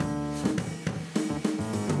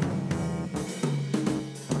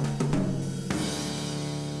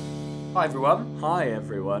Hi everyone. Hi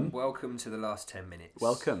everyone. Welcome to the last 10 minutes.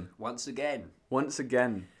 Welcome. Once again.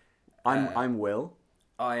 I'm Will.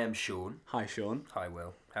 I am Sean. Hi Sean. Hi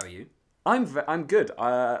Will. How are you? I'm good.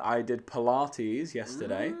 I did Pilates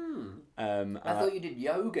yesterday. I thought you did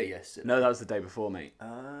yoga yesterday. No, that was the day before, mate.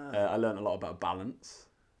 I learned a lot about balance.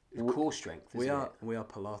 Core strength, isn't it? We are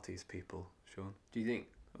Pilates people, Sean. Do you think?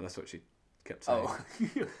 Well, that's what she kept saying. Oh,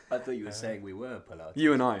 I thought you were saying we were Pilates.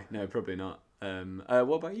 You and I? No, probably not.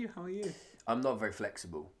 What about you? How are you? I'm not very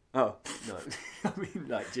flexible. Oh. No. I mean,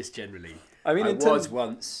 like, just generally. I mean, I was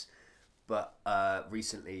once, but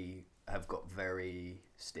recently have got very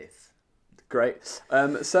stiff. Great.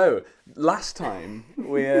 So last time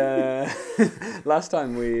we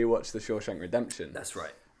watched the Shawshank Redemption. That's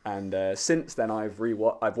right. And since then, I've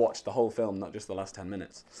watched the whole film, not just the last 10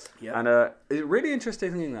 minutes. Yep. And a really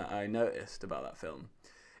interesting thing that I noticed about that film,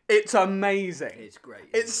 it's amazing. It's great.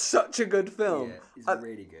 It's such a good film. Yeah, it's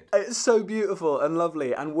really good. It's so beautiful and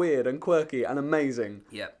lovely and weird and quirky and amazing.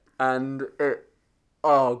 Yep. And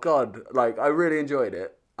oh God, like I really enjoyed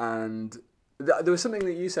it. And there was something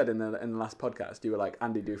that you said in the last podcast. You were like,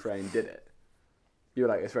 Andy Dufresne did it. You were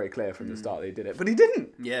like, it's very clear from the start that he did it, but he didn't.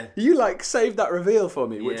 Yeah. You like saved that reveal for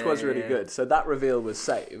me, which was really Yeah. good. So that reveal was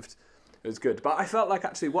saved. It was good, but I felt like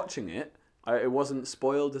actually watching it, it wasn't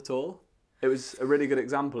spoiled at all. It was a really good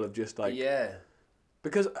example of just like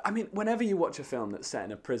because I mean, whenever you watch a film that's set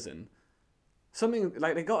in a prison, something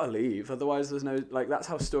like they gotta leave, otherwise there's no like that's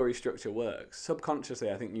how story structure works. Subconsciously,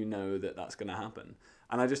 I think you know that that's gonna happen.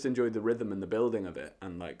 And I just enjoyed the rhythm and the building of it.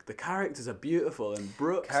 And, like, the characters are beautiful. And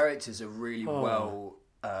Brooks... Characters are really well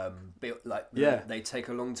built. Like, they take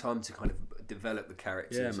a long time to kind of develop the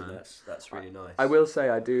characters. Yeah, man. And that's really nice. I will say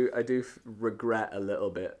I do regret a little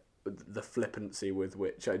bit the flippancy with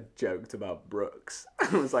which I joked about Brooks. I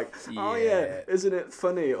was like, oh, yeah, isn't it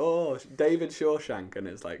funny? Oh, David Shawshank. And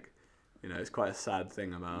it's like, you know, it's quite a sad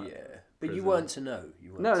thing about... Yeah. But prison. you weren't to know.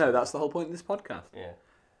 No, that's the whole point of this podcast. Yeah.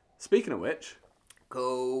 Speaking of which...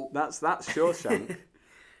 Cool. That's Shawshank.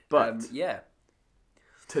 But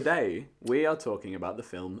today we are talking about the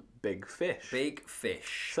film Big Fish. Big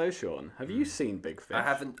Fish. So Sean, have you seen Big Fish? I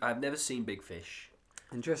haven't. I've never seen Big Fish.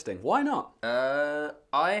 Interesting. Why not?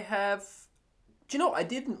 I have. Do you know? I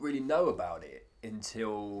didn't really know about it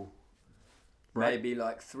until maybe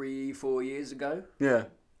like 3-4 years ago. Yeah.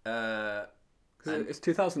 It's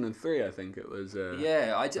 2003, I think it was.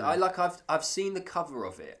 I've seen the cover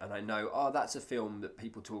of it, and I know, that's a film that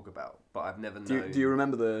people talk about, but I've never known. Do you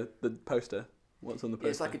remember the poster? What's on the poster?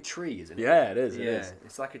 It's like a tree, isn't it? Yeah, it is.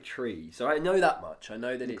 It's like a tree. So I know that much. I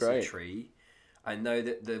know that it's a tree. I know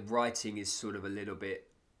that the writing is sort of a little bit,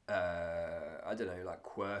 I don't know, like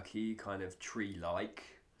quirky, kind of tree-like.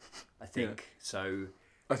 I think so.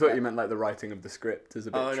 I thought you meant like the writing of the script is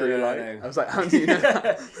a bit tree-like. No. I was like, how do you know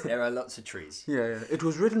that? There are lots of trees. Yeah. It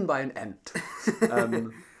was written by an ent.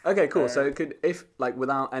 Okay, cool. So if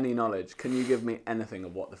without any knowledge, can you give me anything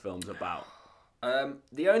of what the film's about?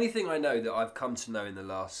 The only thing I know that I've come to know in the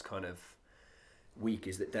last kind of week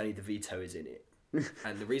is that Danny DeVito is in it.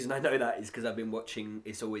 And the reason I know that is because I've been watching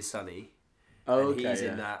It's Always Sunny. And he's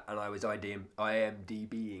in that, and I was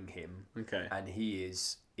IMDbing him. Okay. And he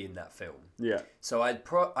is in that film. Yeah. So I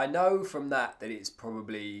know from that it's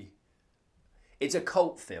a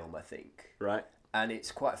cult film, I think. Right. And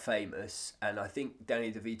it's quite famous, and I think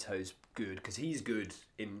Danny DeVito's good because he's good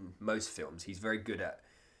in most films. He's very good at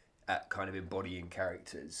kind of embodying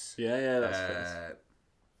characters. Yeah, that's fair.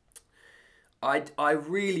 I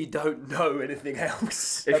really don't know anything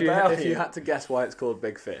else if you had to guess why it's called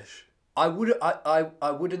Big Fish. I wouldn't.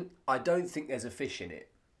 I don't think there's a fish in it.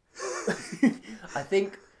 I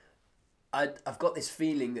think I've got this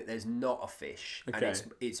feeling that there's not a fish, okay. And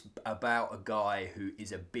it's about a guy who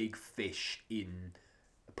is a big fish in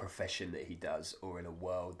a profession that he does or in a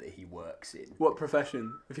world that he works in. What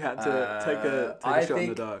profession? If you had to take a shot in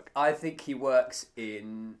the dark. I think he works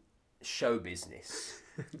in show business,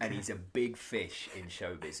 and he's a big fish in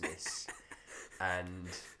show business, and.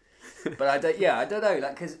 But I don't know,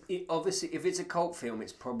 like, because obviously if it's a cult film,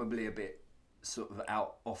 it's probably a bit sort of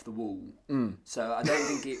off the wall. So I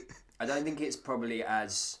don't think it's probably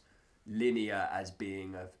as linear as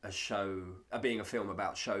being being a film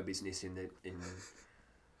about show business you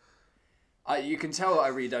can tell that I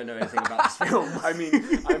really don't know anything about this film. I mean,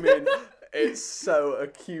 it's so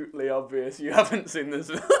acutely obvious you haven't seen this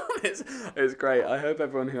film. It's great. I hope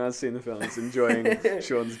everyone who has seen the film is enjoying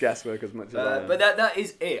Sean's guesswork as much as I am. But that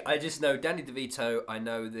is it. I just know Danny DeVito. I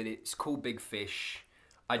know that it's called Big Fish.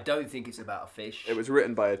 I don't think it's about a fish. It was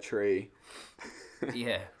written by a tree.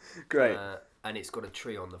 Yeah. Great. And it's got a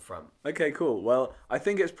tree on the front. Okay, cool. Well, I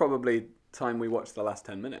think it's probably time we watch the last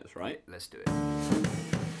 10 minutes, right? Let's do it.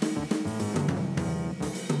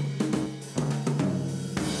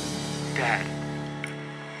 Dad.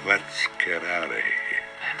 Let's get out of here.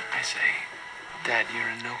 And I say, Dad, you're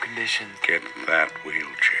in no condition. Get that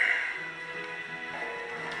wheelchair.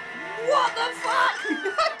 What the fuck?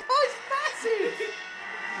 That guy's massive!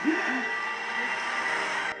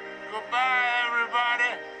 Goodbye,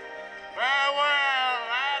 everybody. Farewell,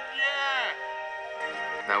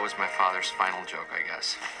 adieu. That was my father's final joke, I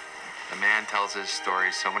guess. The man tells his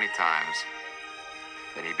stories so many times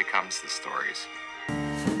that he becomes the stories.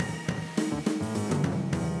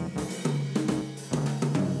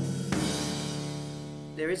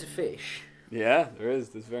 There is a fish. Yeah, there is.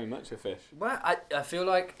 There's very much a fish. Well, I feel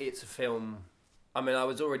like it's a film. I mean, I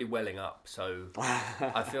was already welling up, so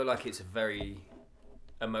I feel like it's a very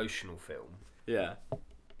emotional film. Yeah.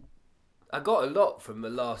 I got a lot from the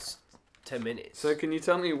last 10 minutes. So can you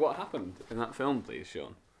tell me what happened in that film, please,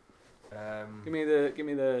 Sean? Give me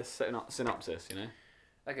the synopsis, you know?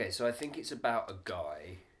 Okay, so I think it's about a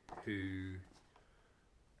guy who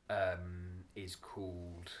is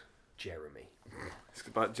called Jeremy. It's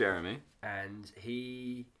about Jeremy. And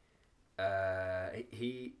he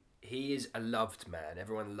is a loved man.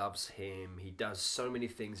 Everyone loves him. He does so many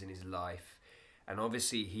things in his life. And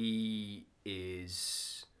obviously he's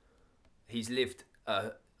lived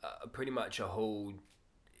pretty much a whole,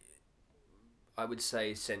 I would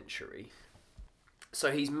say, century.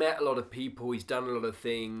 So he's met a lot of people. He's done a lot of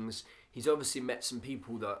things. He's obviously met some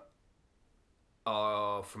people that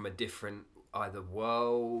are from a different either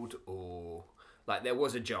world or... Like, there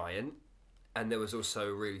was a giant, and there was also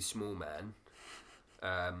a really small man.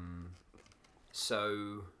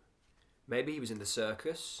 So maybe he was in the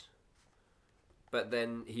circus, but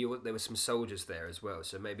then there were some soldiers there as well.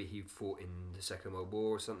 So maybe he fought in the Second World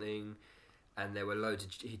War or something, and there were loads of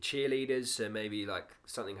cheerleaders. So maybe like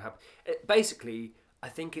something happened. Basically, I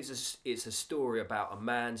think it's a story about a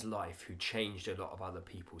man's life who changed a lot of other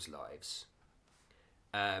people's lives.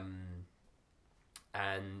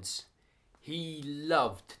 And he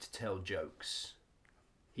loved to tell jokes.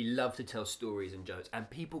 He loved to tell stories and jokes. And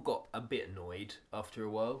people got a bit annoyed after a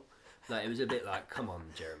while. Like, it was a bit like, come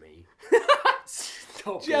on, Jeremy.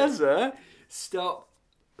 Stop Jezza? Stop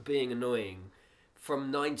being annoying.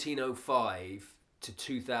 From 1905 to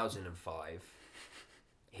 2005,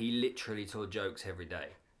 he literally told jokes every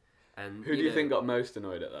day. And who do you think got most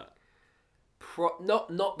annoyed at that? Not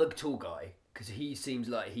the tall guy. Because he seems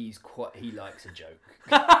like he likes a joke.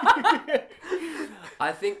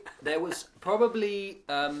 I think there was probably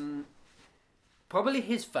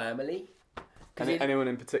his family. Anyone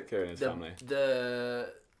in particular in his family?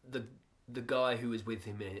 The guy who was with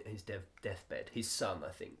him in his deathbed, his son,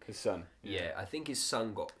 I think. His son. Yeah, I think his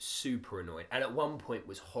son got super annoyed, and at one point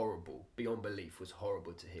was horrible, beyond belief, was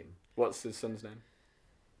horrible to him. What's his son's name?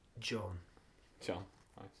 John. John.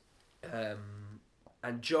 Nice.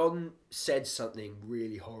 And John said something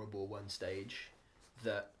really horrible one stage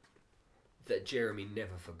that Jeremy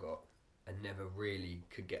never forgot and never really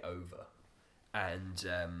could get over. And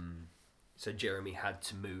so Jeremy had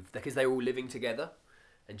to move, because they were all living together,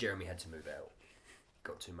 and Jeremy had to move out.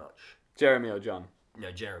 Got too much. Jeremy or John?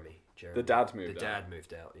 No, Jeremy. The dad moved out? The dad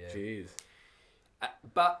moved out, yeah. Jeez.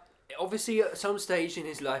 But obviously at some stage in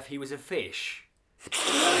his life he was a fish.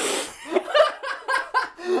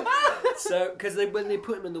 So, because when they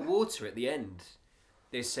put him in the water at the end,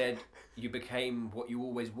 they said you became what you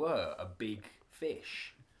always were, a big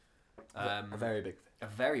fish. A very big fish. A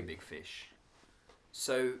very big fish.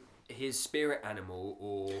 So his spirit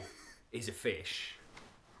animal is a fish,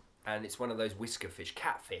 and it's one of those whisker fish,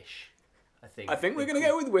 catfish, I think. I think we're going to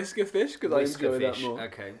go with whisker fish, because I enjoy that more.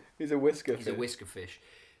 Okay. He's a whisker fish. He's a whisker fish.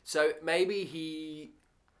 So maybe he's,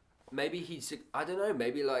 I don't know,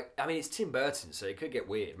 maybe like, I mean, it's Tim Burton, so it could get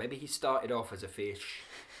weird. Maybe he started off as a fish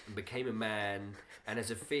and became a man, and as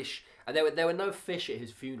a fish, and there were no fish at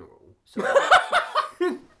his funeral, so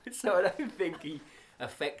so I don't think he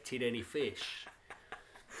affected any fish.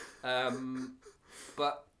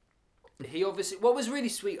 But he obviously, what was really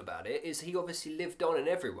sweet about it is he obviously lived on in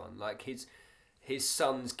everyone. Like his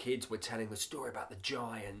son's kids were telling the story about the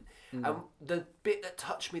giant, and the bit that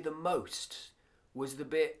touched me the most was the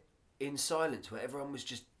bit in silence where everyone was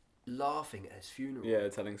just laughing at his funeral. Yeah,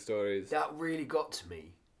 telling stories. That really got to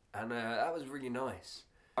me, and that was really nice.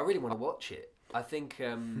 I really want to watch it. I think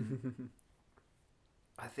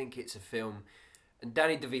it's a film. And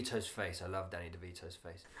Danny DeVito's face. I love Danny DeVito's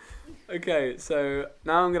face. Okay, so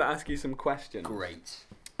now I'm going to ask you some questions. Great.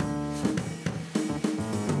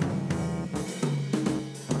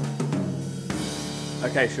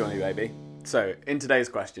 Okay, Shawnee baby. So, in today's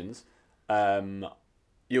questions,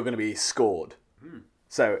 you're going to be scored.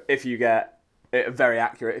 So if you get it very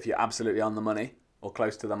accurate, if you're absolutely on the money or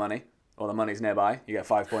close to the money, or the money's nearby, you get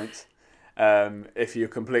 5 points. If you're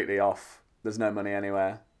completely off, there's no money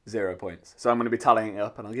anywhere, 0 points. So I'm going to be tallying it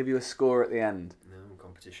up, and I'll give you a score at the end. No,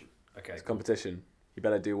 competition. Okay. It's competition. You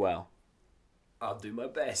better do well. I'll do my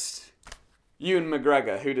best. Ewan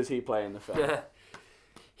McGregor, who does he play in the film?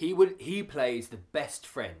 He plays the best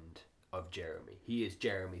friend of Jeremy. He is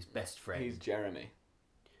Jeremy's best friend. He's Jeremy.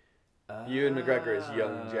 Ewan McGregor is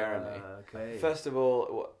young Jeremy. Okay. First of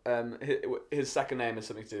all, his second name is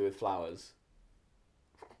something to do with flowers.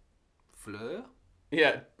 Fleur?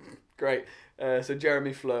 Yeah, great. So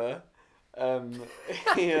Jeremy Fleur.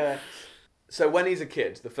 So when he's a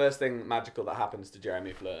kid, the first thing magical that happens to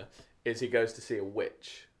Jeremy Fleur is he goes to see a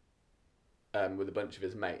witch with a bunch of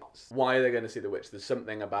his mates. Why are they going to see the witch? There's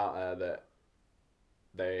something about her that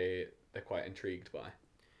they're quite intrigued by.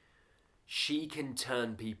 She can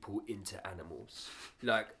turn people into animals.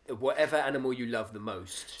 Like, whatever animal you love the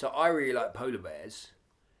most. So I really like polar bears.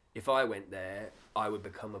 If I went there, I would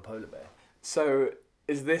become a polar bear. So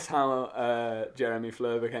is this how Jeremy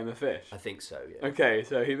Fleur became a fish? I think so, yeah. Okay,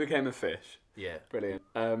 so he became a fish. Yeah. Brilliant.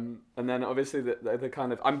 And then obviously the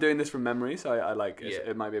kind of... I'm doing this from memory, so I like...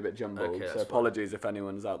 It might be a bit jumbled, Okay, so apologies if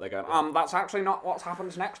anyone's out there going, that's actually not what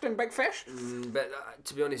happens next in Big Fish. But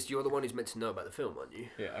to be honest, you're the one who's meant to know about the film, aren't you?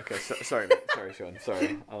 Yeah, okay, sorry, mate. Sorry, Sean.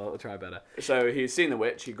 Sorry, I'll try better. So he's seen the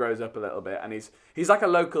witch, he grows up a little bit, and he's like a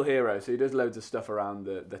local hero, so he does loads of stuff around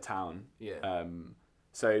the town. Yeah.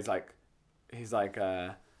 So he's like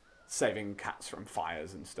saving cats from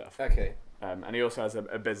fires and stuff. Okay. And he also has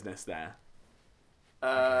a business there.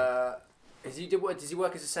 Does he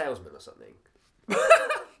work as a salesman or something?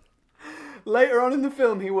 Later on in the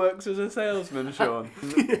film, he works as a salesman, Sean.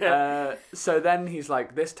 Yeah. So then he's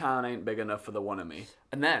like, this town ain't big enough for the one of me.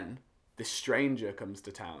 And then this stranger comes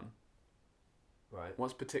to town. Right.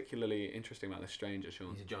 What's particularly interesting about this stranger,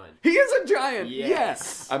 Sean? He's a giant. He is a giant!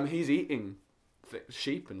 Yes! Yeah. He's eating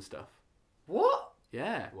sheep and stuff. What?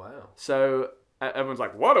 Yeah. Wow. So everyone's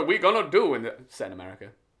like, what are we going to do in set in America?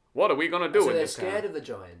 What are we going to do in this town? So they're scared of the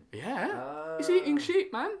giant? Yeah. He's eating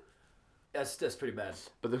sheep, man. That's pretty bad.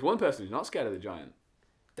 But there's one person who's not scared of the giant.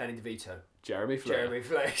 Danny DeVito. Jeremy Fleur.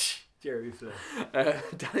 Jeremy Fleur.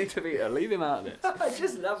 Danny DeVito, leave him out of this. I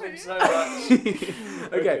just love him so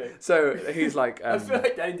much. Okay, so he's like... I feel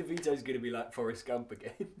like Danny DeVito's going to be like Forrest Gump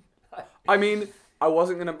again. I mean, I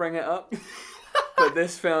wasn't going to bring it up, but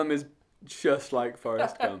this film is just like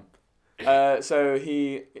Forrest Gump. So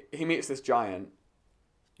he meets this giant.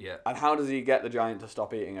 Yeah. And how does he get the giant to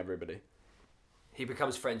stop eating everybody? He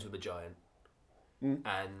becomes friends with the giant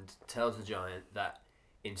and tells the giant that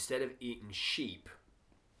instead of eating sheep,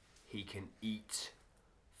 he can eat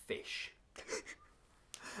fish.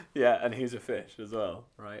 Yeah, and he's a fish as well,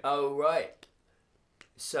 right? Oh, right.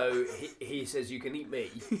 So he says you can eat me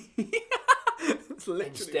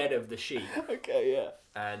instead of the sheep. Okay, yeah.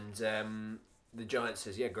 And the giant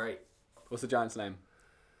says, yeah, great. What's the giant's name?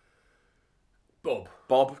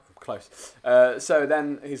 Bob, close. So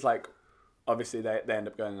then he's like, obviously they end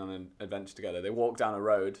up going on an adventure together. They walk down a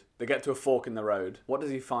road. They get to a fork in the road. What does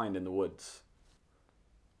he find in the woods?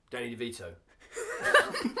 Danny DeVito.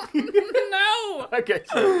 No! Okay,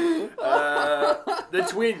 so, the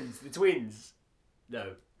twins.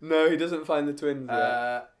 No, he doesn't find the twins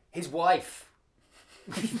yet. His wife.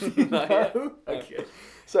 No? Okay.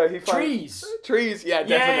 So he finds... Trees, yeah,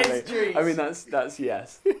 definitely. Yes, trees. I mean, that's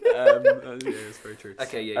yes. It's very true.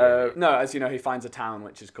 Okay, yeah. No, as you know, he finds a town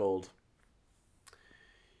which is called...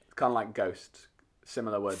 kind of like Ghost.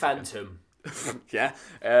 Similar words. Phantom. Yeah.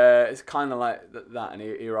 It's kind of like that, and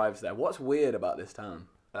he arrives there. What's weird about this town?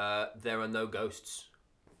 There are no ghosts.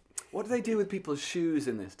 What do they do with people's shoes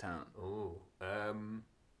in this town? Oh,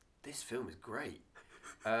 this film is great.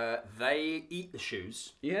 They eat the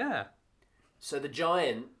shoes. Yeah. So the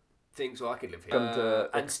giant thinks, well, I could live here.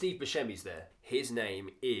 And Steve Buscemi's there. His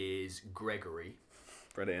name is Gregory.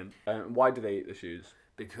 Brilliant. Why do they eat the shoes?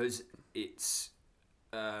 Because it's...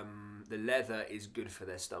 the leather is good for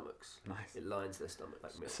their stomachs. Nice. It lines their stomach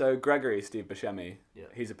like milk. So Gregory, Steve Buscemi, Yeah.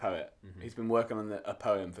 he's a poet. Mm-hmm. He's been working on a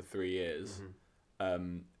poem for 3 years.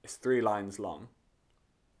 Mm-hmm. It's 3 lines long.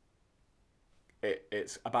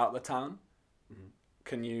 It's about the town. Mm-hmm.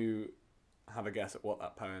 Can you have a guess at what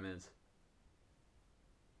that poem is?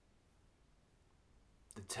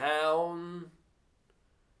 The town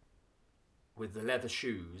with the leather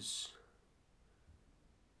shoes.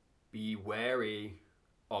 Be wary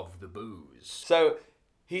of the booze. So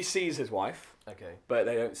he sees his wife, Okay. but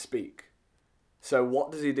they don't speak. So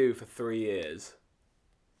what does he do for 3 years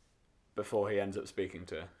before he ends up speaking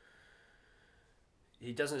to her?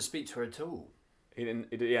 He doesn't speak to her at all. He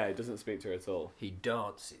doesn't speak to her at all. He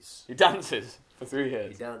dances. He dances for 3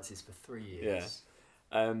 years. He dances for 3 years.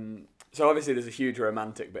 Yeah. So obviously there's a huge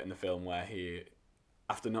romantic bit in the film where he,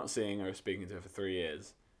 after not seeing her or speaking to her for 3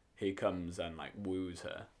 years, he comes and like woos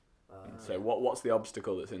her. So what's the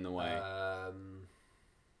obstacle that's in the way?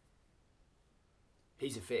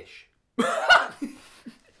 He's a fish.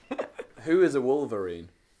 Who is a Wolverine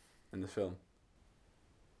in the film?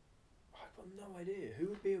 I've got no idea. Who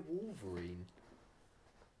would be a Wolverine?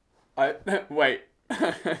 Wait.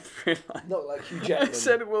 Not like Hugh Jackman. I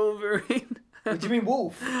said Wolverine. What do you mean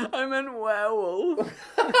wolf? I meant werewolf.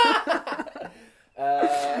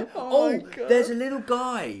 Oh, there's a little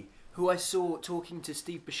guy who I saw talking to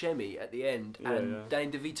Steve Buscemi at the end, and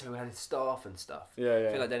Danny DeVito had his staff and stuff. I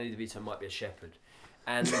feel like Danny DeVito might be a shepherd.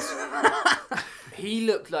 And he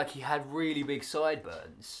looked like he had really big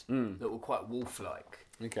sideburns that were quite wolf-like.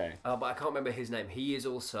 Okay. But I can't remember his name. He is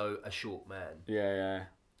also a short man. Yeah.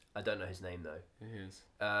 I don't know his name, though. He is.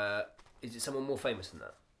 Is it someone more famous than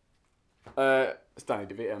that? It's Danny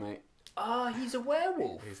DeVito, mate. He's a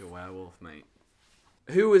werewolf. He's a werewolf, mate.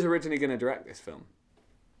 Who was originally going to direct this film?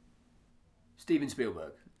 Steven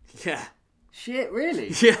Spielberg. Yeah. Shit, really?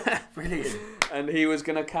 Yeah. Brilliant. And he was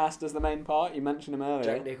going to cast as the main part. You mentioned him earlier.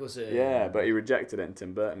 Jack Nicholson. Yeah, but he rejected it and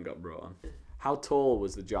Tim Burton got brought on. How tall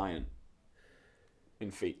was the giant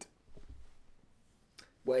in feet?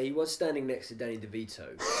 Well, he was standing next to Danny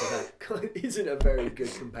DeVito, so that kind of isn't a very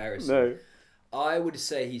good comparison. No. I would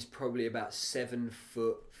say he's probably about 7'5".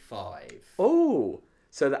 Oh,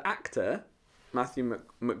 so the actor, Matthew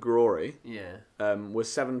McGrory,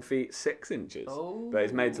 was 7 feet 6 inches. Oh. But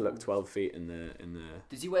he's made to look 12 feet in the.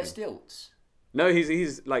 Does he wear stilts? No, he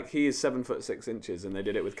is 7 foot 6 inches, and they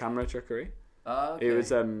did it with camera trickery. Oh, okay.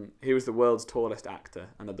 He was the world's tallest actor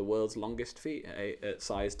and had the world's longest feet at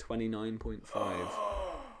size 29.5.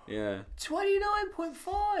 Yeah.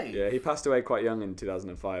 29.5. Yeah, he passed away quite young in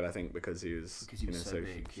 2005, I think, because he was so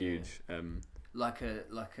big, huge. Yeah. Like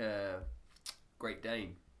a Great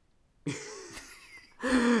Dane.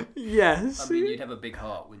 Yes. I mean, you'd have a big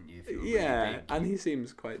heart, wouldn't you? If you were really big. And he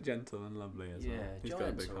seems quite gentle and lovely as well. He's got a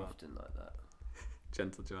giants big are heart. often like that.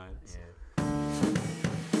 Gentle giants. Yeah.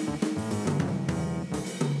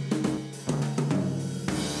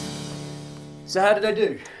 So how did I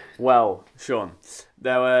do? Well, Sean,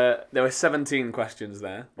 there were 17 questions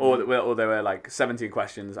there, or there were like 17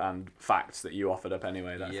 questions and facts that you offered up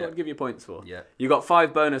anyway that I thought I'd give you points for. Yeah. You got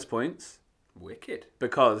 5 bonus points. Wicked.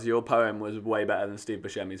 Because your poem was way better than Steve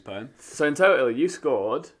Buscemi's poem. So in total, you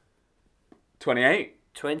scored 28.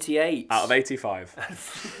 28 out of 85.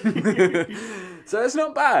 So it's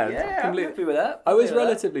not bad. Yeah, I'm happy with that. I was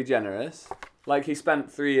relatively generous. Like, he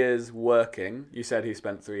spent 3 years working. You said he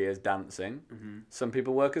spent 3 years dancing. Mm-hmm. Some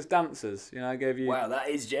people work as dancers. You know, I gave you... Wow, that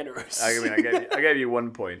is generous. I gave you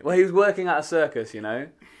 1 point. Well, he was working at a circus, you know?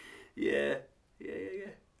 Yeah.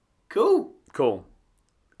 Cool.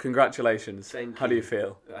 Congratulations. Thank you. How do you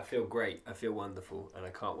feel? I feel great. I feel wonderful. And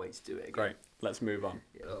I can't wait to do it again. Great. Let's move on.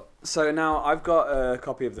 Yeah. So now I've got a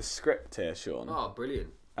copy of the script here, Sean. Oh,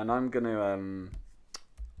 brilliant. And I'm gonna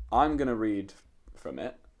read from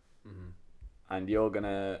it. Mm-hmm. And you're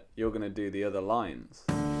gonna do the other lines.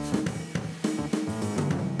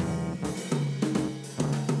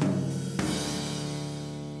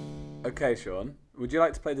 Okay, Sean. Would you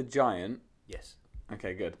like to play the giant? Yes.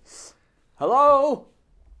 Okay, good. Hello?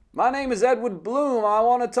 My name is Edward Bloom. I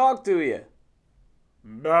want to talk to you.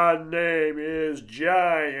 My name is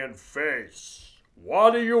Giant Face.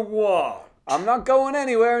 What do you want? I'm not going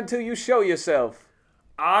anywhere until you show yourself.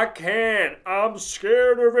 I can't. I'm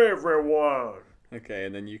scared of everyone. Okay,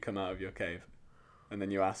 and then you come out of your cave. And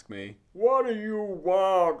then you ask me, what do you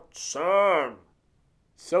want, son?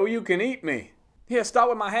 So you can eat me. Here, start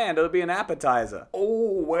with my hand. It'll be an appetizer.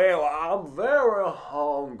 Oh, well, I'm very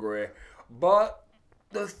hungry. But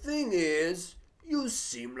the thing is, you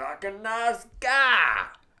seem like a nice guy.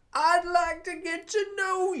 I'd like to get to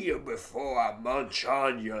know you before I munch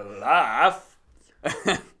on your life.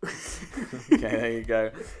 Okay, there you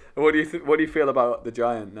go. What do you feel about the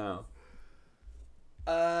giant now?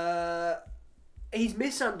 He's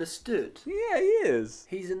misunderstood. Yeah, he is.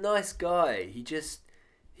 He's a nice guy. He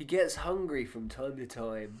gets hungry from time to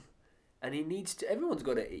time, and he needs to. Everyone's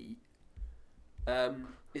got to eat.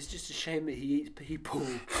 It's just a shame that he eats people.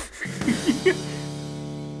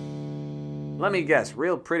 Let me guess.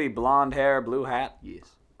 Real pretty blonde hair, blue hat.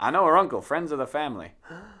 Yes. I know her uncle. Friends of the family.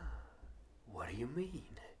 What do you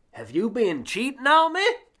mean? Have you been cheating on me?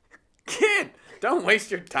 Kid, don't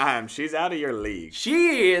waste your time. She's out of your league.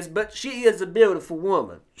 She is, but she is a beautiful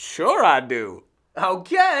woman. Sure I do.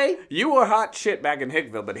 Okay. You were hot shit back in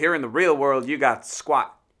Hickville, but here in the real world, you got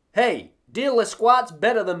squat. Hey, diddly squat's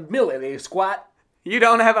better than millily squat. You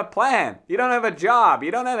don't have a plan. You don't have a job.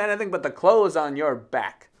 You don't have anything but the clothes on your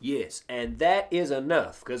back. Yes, and that is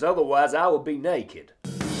enough, because otherwise I would be naked.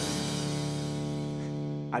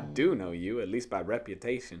 I do know you, at least by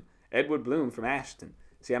reputation. Edward Bloom from Ashton.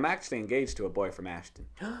 See, I'm actually engaged to a boy from Ashton.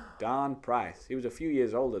 Don Price. He was a few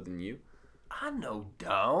years older than you. I know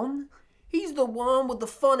Don. He's the one with the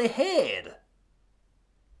funny head.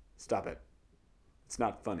 Stop it. It's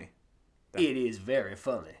not funny. It is very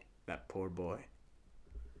funny. That poor boy.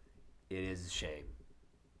 It is a shame.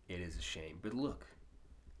 It is a shame. But look,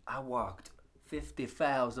 I walked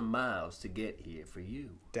 50,000 miles to get here for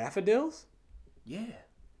you. Daffodils? Yeah.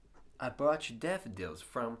 I brought you daffodils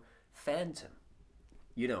from Phantom.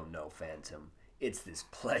 You don't know Phantom. It's this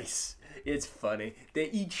place. It's funny. They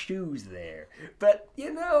eat shoes there. But,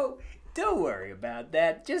 don't worry about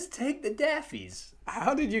that. Just take the daffies.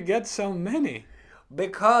 How did you get so many?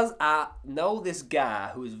 Because I know this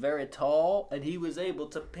guy who's very tall, and he was able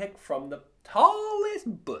to pick from the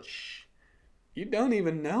tallest bush. You don't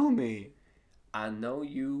even know me. I know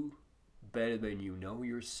you better than you know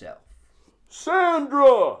yourself.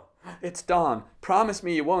 Sandra! It's Don. Promise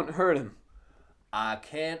me you won't hurt him. I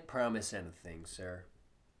can't promise anything, sir.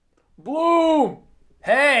 Bloom!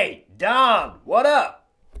 Hey, Don, what up?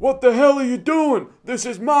 What the hell are you doing? This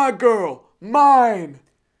is my girl. Mine.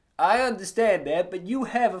 I understand that, but you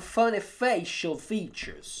have a funny facial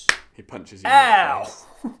features. He punches you Ow!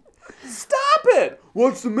 in the face. Stop it!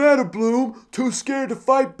 What's the matter, Bloom? Too scared to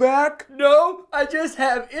fight back? No, I just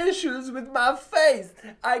have issues with my face.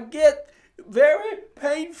 I get very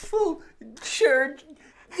painful. Sure,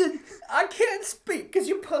 I can't speak because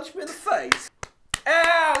you punched me in the face.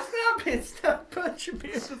 Ow! Stop it! Stop punching me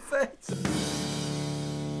in the face.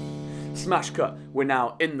 Smash cut. We're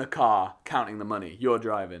now in the car counting the money. You're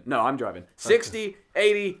driving. No, I'm driving. $60,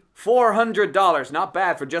 $80, $400. Not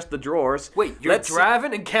bad for just the drawers. Wait, you're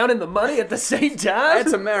driving and counting the money at the same time?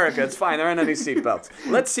 It's America. It's fine. There aren't any seatbelts.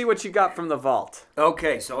 Let's see what you got from the vault.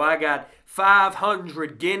 Okay, so I got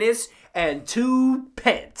 500 Guinness and 2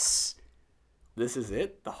 pence. This is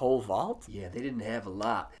it? The whole vault? Yeah, they didn't have a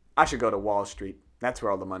lot. I should go to Wall Street. That's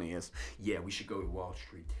where all the money is. Yeah, we should go to Wall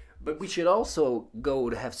Street. But we should also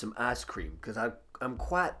go to have some ice cream, because I'm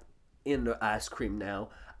quite into ice cream now.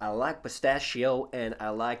 I like pistachio and I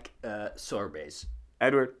like sorbets.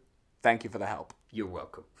 Edward, thank you for the help. You're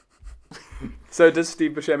welcome. So does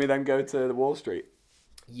Steve Buscemi then go to Wall Street?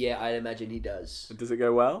 Yeah, I imagine he does. Does it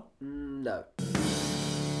go well? No.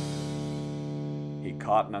 He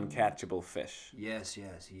caught an uncatchable fish. Yes,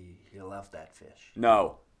 he loved that fish.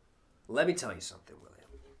 No. Let me tell you something, William.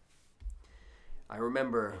 I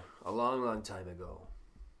remember a long, long time ago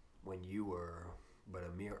when you were but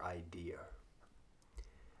a mere idea.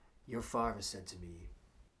 Your father said to me,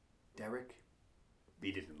 Derek,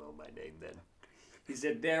 he didn't know my name then. He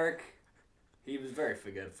said, Derek, he was very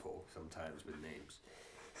forgetful sometimes with names.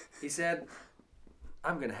 He said,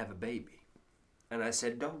 I'm going to have a baby. And I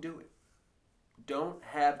said, don't do it. Don't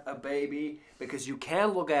have a baby because you can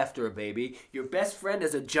look after a baby. Your best friend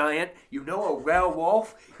is a giant. You know a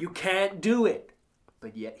werewolf. You can't do it.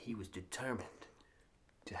 But yet he was determined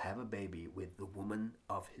to have a baby with the woman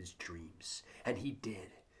of his dreams. And he did.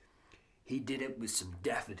 He did it with some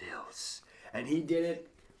daffodils. And he did it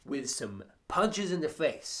with some punches in the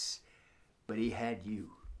face. But he had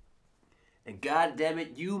you. And God damn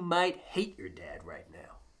it, you might hate your dad right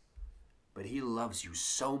now. But he loves you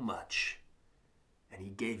so much. And he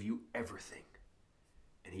gave you everything.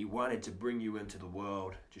 And he wanted to bring you into the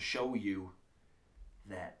world to show you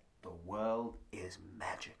that the world is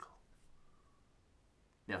magical.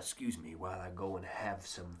 Now, excuse me while I go and have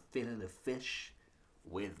some fillet of fish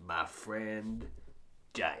with my friend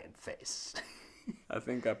Giant Face. I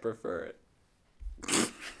think I prefer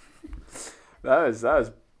it. That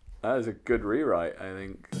was a good rewrite, I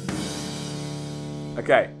think.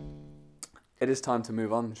 Okay. It is time to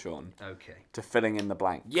move on, Sean. Okay. To filling in the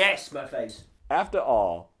blank. Yes, my face. After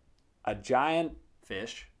all, a giant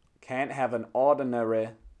Fish. can't have an ordinary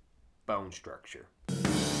Bone structure.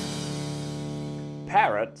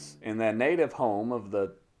 parrots in their native home of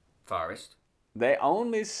the Forest. they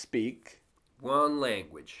only speak One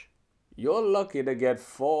language. you're lucky to get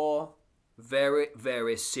 4 Very,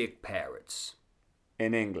 very sick parrots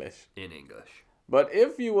in English. in English. But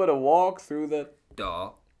if you were to walk through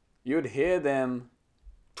Dog. you'd hear them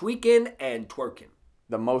Tweaking and twerking.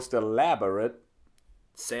 the most elaborate.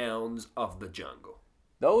 Sounds of the jungle.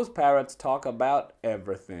 Those parrots talk about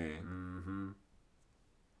everything. Mm-hmm.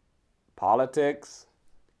 Politics,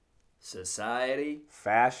 society,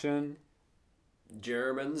 fashion,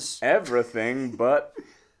 Germans, everything but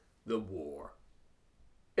the war.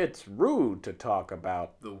 It's rude to talk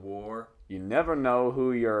about the war. You never know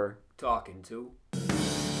who you're talking to.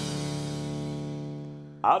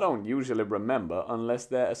 I don't usually remember unless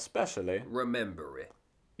they're especially remembering.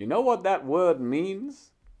 You know what that word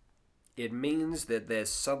means? It means that there's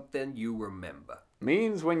something you remember.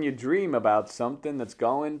 Means when you dream about something that's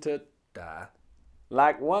going to die.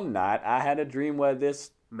 Like one night I had a dream where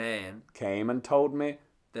this man came and told me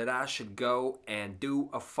that I should go and do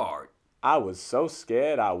a fart. I was so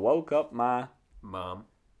scared I woke up my mom.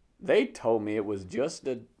 They told me it was just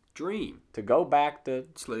a dream to go back to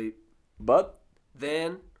sleep. But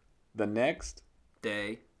then the next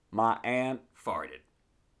day my aunt farted.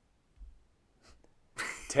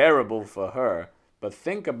 Terrible for her, but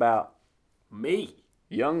think about me.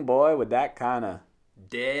 Young boy with that kind of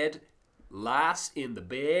dead lice in the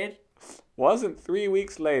bed. Wasn't 3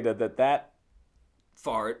 weeks later that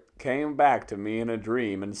fart came back to me in a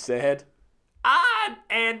dream and said, I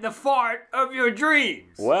am the fart of your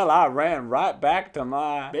dreams. Well, I ran right back to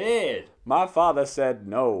my bed. My father said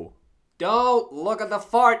no. Don't look at the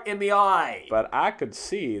fart in the eye. But I could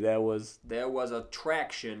see there was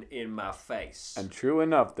attraction in my face. And true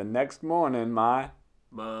enough, the next morning my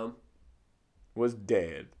mom was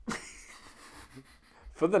dead.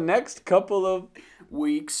 For the next couple of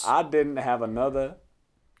weeks, I didn't have another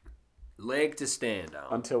leg to stand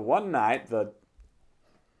on. Until one night the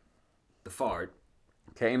fart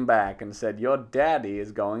came back and said, your daddy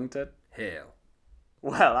is going to hell.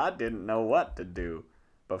 Well, I didn't know what to do.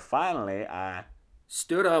 But finally I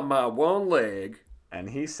stood on my one leg.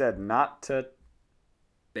 And he said not to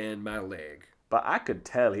bend my leg. But I could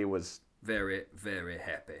tell he was very, very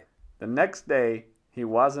happy. The next day, he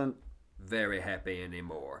wasn't very happy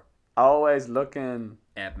anymore. Always looking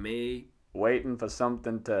at me, waiting for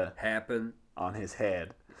something to happen on his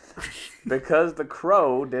head. Because the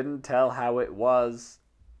crow didn't tell how it was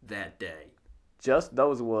that day. Just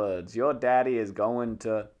those words, your daddy is going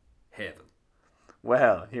to heaven.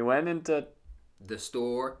 Well, he went into the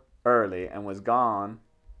store early and was gone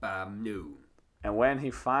by noon. And when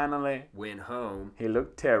he finally went home, he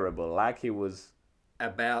looked terrible, like he was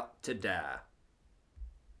about to die.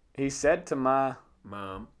 He said to my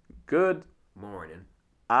mom, good morning.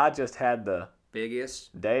 I just had the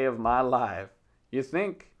biggest day of my life. You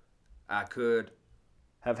think I could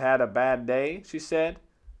have had a bad day? She said.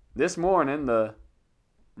 This morning the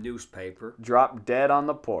newspaper dropped dead on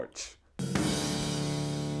the porch.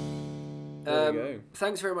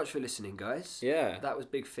 Thanks very much for listening, guys. Yeah. That was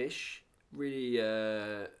Big Fish. Really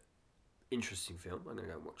interesting film. I'm going to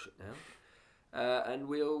go and watch it now. And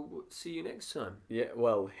we'll see you next time. Yeah,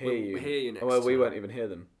 well, hear you next well, we time. won't even hear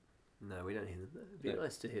them. No, we don't hear them. It'd be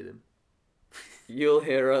nice to hear them. You'll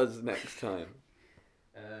hear us next time.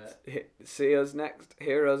 See us next.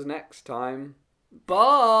 Hear us next time. Bye.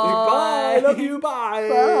 Bye. Love you. Bye.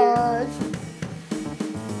 Bye.